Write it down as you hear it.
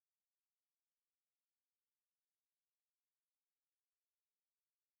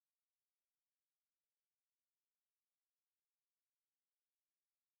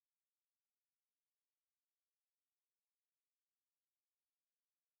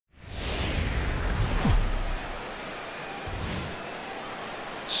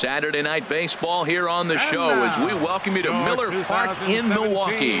Saturday Night Baseball here on the show as we welcome you to Miller Park in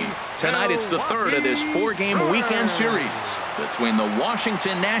Milwaukee. Tonight it's the third of this four-game weekend series between the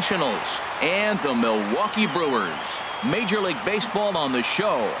Washington Nationals and the Milwaukee Brewers. Major League Baseball on the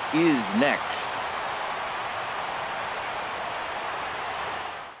show is next.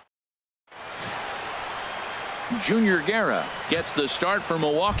 Junior Guerra gets the start for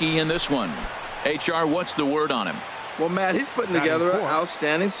Milwaukee in this one. HR, what's the word on him? Well, Matt, he's putting together an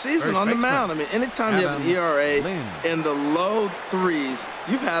outstanding season on the mound. I mean, anytime you have an ERA in the low threes,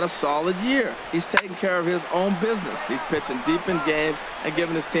 you've had a solid year. He's taking care of his own business. He's pitching deep in games and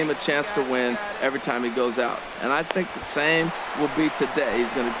giving his team a chance to win every time he goes out. And I think the same will be today.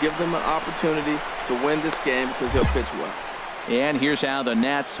 He's going to give them an opportunity to win this game because he'll pitch well. And here's how the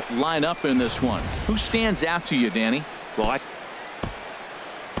Nats line up in this one. Who stands out to you, Danny? Well,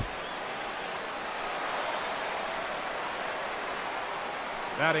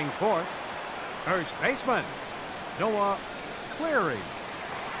 Batting fourth, first baseman, Noah Cleary.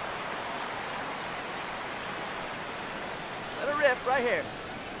 Let it rip right here.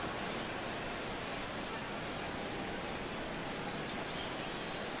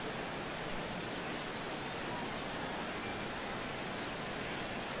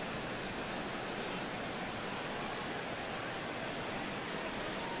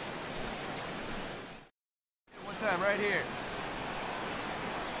 One time right here.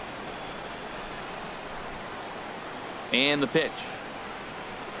 And the pitch.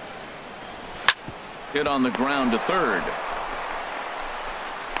 Hit on the ground to third.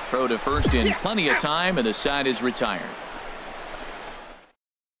 Throw to first in plenty of time, and the side is retired.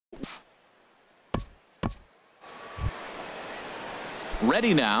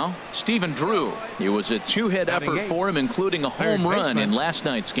 Ready now, Stephen Drew. It was a two-hit effort for him, including a home run in last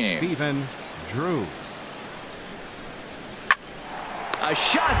night's game. Stephen Drew. A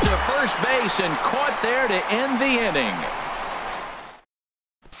shot to first base and caught there to end the inning.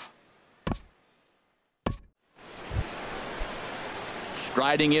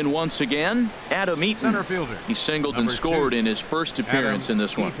 Striding in once again, Adam Eaton. Center fielder. He singled and scored in his first appearance in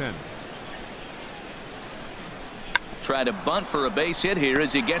this one. Try to bunt for a base hit here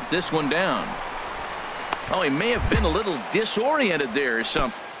as he gets this one down. Oh, he may have been a little disoriented there or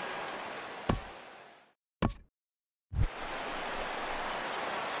something.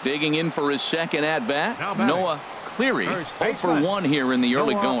 Digging in for his second at-bat, Noah Cleary, 0 for 1 here in the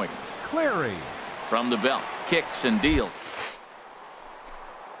early going. Cleary. From the belt, kicks and deals.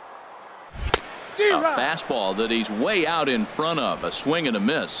 A fastball that he's way out in front of, a swing and a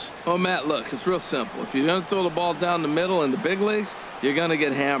miss. Oh, Matt, look, it's real simple. If you're going to throw the ball down the middle in the big leagues, you're going to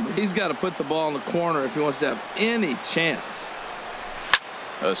get hammered. He's got to put the ball in the corner if he wants to have any chance.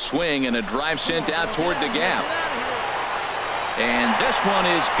 A swing and a drive sent out toward the gap. And this one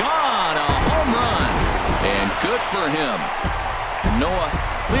is gone, a home run, and good for him. Noah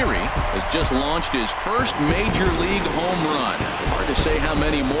Cleary has just launched his first major league home run. Hard to say how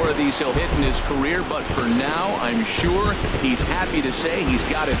many more of these he'll hit in his career, but for now, I'm sure he's happy to say he's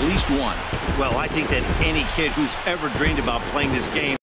got at least one. well, I think that any kid who's ever dreamed about playing this game